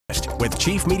with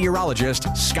Chief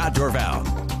Meteorologist Scott Dorval.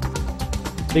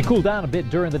 They cool down a bit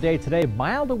during the day today.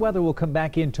 Milder weather will come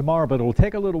back in tomorrow, but it will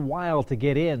take a little while to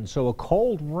get in. So a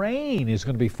cold rain is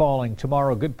going to be falling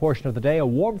tomorrow a good portion of the day. A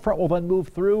warm front will then move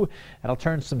through. That'll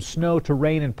turn some snow to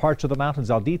rain in parts of the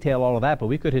mountains. I'll detail all of that, but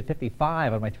we could hit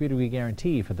 55 on my 3-degree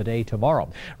guarantee for the day tomorrow.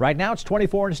 Right now it's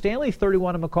 24 in Stanley,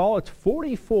 31 in McCall. It's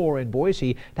 44 in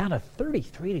Boise, down to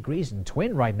 33 degrees in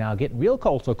Twin right now, getting real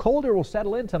cold. So colder will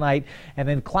settle in tonight, and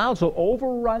then clouds will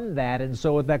overrun that. And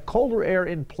so with that colder air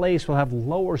in place, we'll have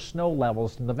lower snow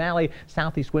levels in the valley.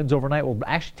 Southeast winds overnight will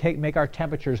actually make our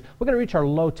temperatures. We're going to reach our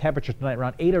low temperature tonight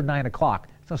around 8 or 9 o'clock.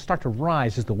 It's going to start to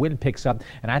rise as the wind picks up,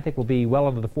 and I think we'll be well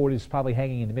into the 40s, probably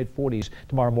hanging in the mid-40s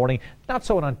tomorrow morning. Not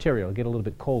so in Ontario. It'll get a little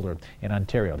bit colder in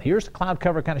Ontario. Here's the cloud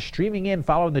cover kind of streaming in,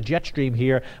 following the jet stream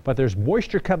here, but there's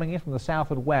moisture coming in from the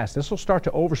south and west. This will start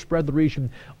to overspread the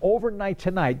region overnight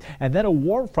tonight, and then a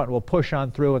warm front will push on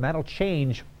through, and that'll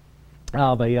change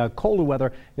the colder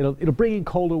weather. It'll bring in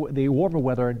the warmer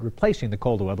weather and replacing the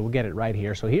colder weather. We'll get it right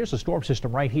here. So here's the storm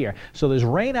system right here. So there's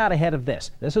rain out ahead of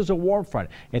this. This is a warm front.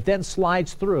 It then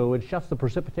slides through and shuts the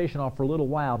precipitation off for a little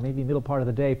while, maybe middle part of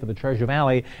the day for the Treasure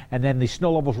Valley, and then the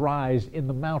snow levels rise in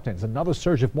the mountains. Another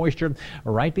surge of moisture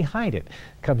right behind it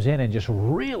comes in and just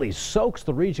really soaks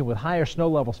the region with higher snow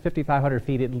levels, 5,500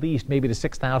 feet at least, maybe to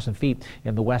 6,000 feet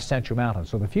in the west central mountains.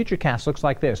 So the future cast looks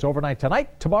like this. Overnight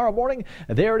tonight, tomorrow morning,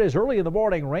 there it is early in the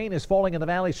morning. Rain is falling in the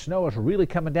valley. Snow is really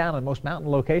coming down in most mountain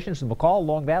locations. In McCall,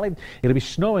 Long Valley, it'll be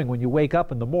snowing when you wake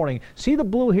up in the morning. See the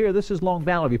blue here? This is Long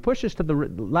Valley. If you push this to the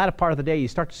latter part of the day, you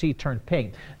start to see it turn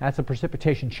pink. That's the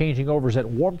precipitation changing over as that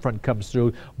warm front comes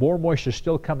through. More moisture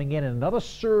still coming in, and another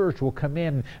surge will come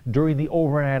in during the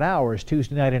overnight hours,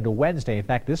 Tuesday night into Wednesday. In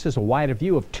fact, this is a wider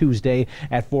view of Tuesday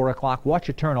at 4 o'clock. Watch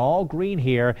it turn all green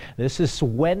here. This is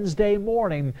Wednesday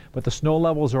morning, but the snow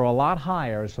levels are a lot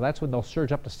higher, so that's when they'll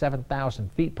surge up to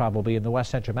 7,000 feet probably in the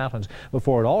west central mountains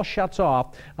before it all shuts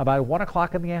off about 1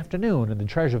 o'clock in the afternoon. In the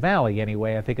Treasure Valley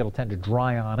anyway, I think it'll tend to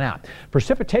dry on out.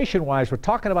 Precipitation wise, we're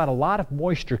talking about a lot of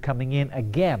moisture coming in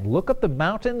again. Look up the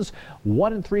mountains,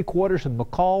 1 3/4 in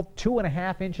McCall,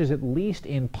 2.5 inches at least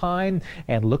in Pine,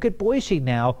 and look at Boise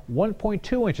now,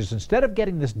 1.2 inches. Instead of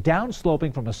getting this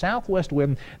downsloping from a southwest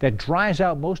wind that dries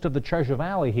out most of the Treasure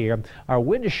Valley here, our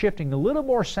wind is shifting a little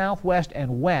more southwest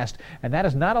and west, and that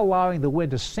is not allowing the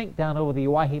wind to sink down over the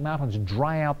Oahe Mountains and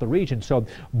dry out the region. So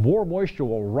more moisture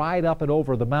will ride up and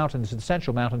over the mountains and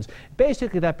central mountains.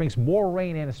 Basically, that brings more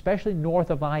rain in, especially north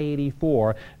of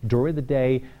I-84 during the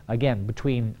day, again,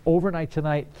 between overnight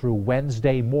tonight through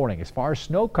Wednesday morning. As far as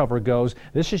snow cover goes,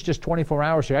 this is just 24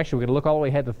 hours here. Actually, we're going to look all the way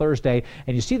ahead to Thursday,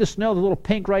 and you see the snow, the little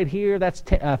pink right here, that's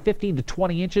 15 to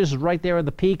 20 inches right there at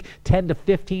the peak, 10 to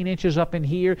 15 inches up in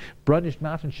here. Brundage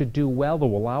Mountain should do well. The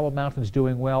Wallowa Mountain's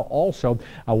doing well also.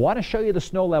 I want to show you the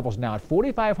snow levels now. At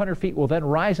 4,500 feet will then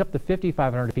rise up to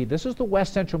 5,500 feet. This is the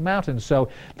west central mountains, so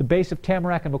the base of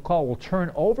Tamarack and McCall will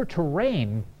turn over to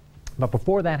rain. But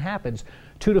before that happens,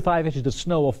 2 to 5 inches of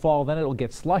snow will fall, then it'll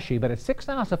get slushy. But at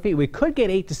 6,000 feet, we could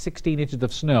get 8 to 16 inches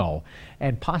of snow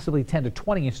and possibly 10 to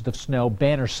 20 inches of snow,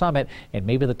 Banner Summit, and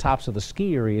maybe the tops of the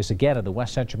ski areas again in the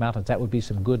west central mountains. That would be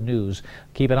some good news.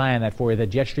 Keep an eye on that for you. The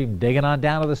jet stream digging on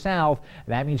down to the south.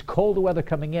 That means colder weather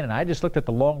coming in. And I just looked at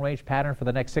the long-range pattern for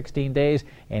the next 16 days,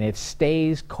 and it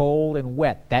stays cold and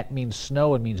wet. That means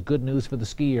snow and means good news for the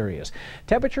ski areas.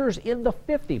 Temperatures in the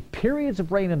 50. Periods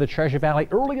of rain in the Treasure Valley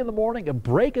early in the morning, a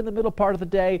break in the middle part of the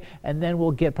day, and then we'll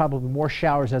get probably more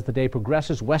showers as the day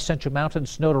progresses. West central mountains,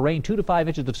 snow to rain, 2 to 5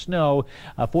 inches of snow,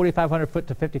 4,500 foot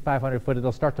to 5,500 foot.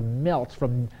 It'll start to melt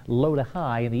from low to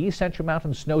high. In the east central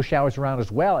mountains, snow showers around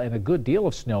as well, and a good deal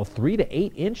of snow, 3 to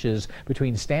 8 inches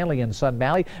between Stanley and Sun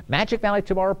Valley. Magic Valley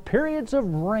tomorrow, periods of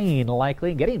rain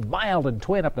likely, getting mild in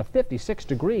Twin up to 56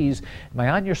 degrees. My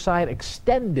on your side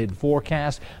extended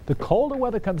forecast. The colder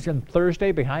weather comes in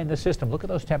Thursday behind the system. Look at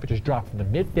those temperatures drop from the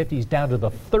mid-50s down to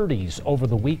the 30s over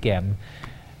the weekend.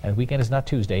 And the weekend is not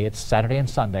Tuesday, it's Saturday and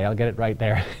Sunday. I'll get it right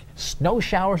there. Snow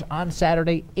showers on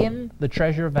Saturday in the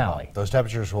Treasure Valley. Those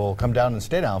temperatures will come down and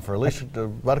stay down for at least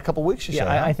about a couple weeks, you say,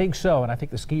 huh? I think so, and I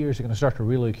think the skiers are going to start to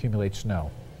really accumulate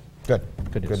snow. Good.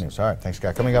 Good news. Good news. All right, thanks,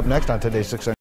 Scott. Coming up next on today's 6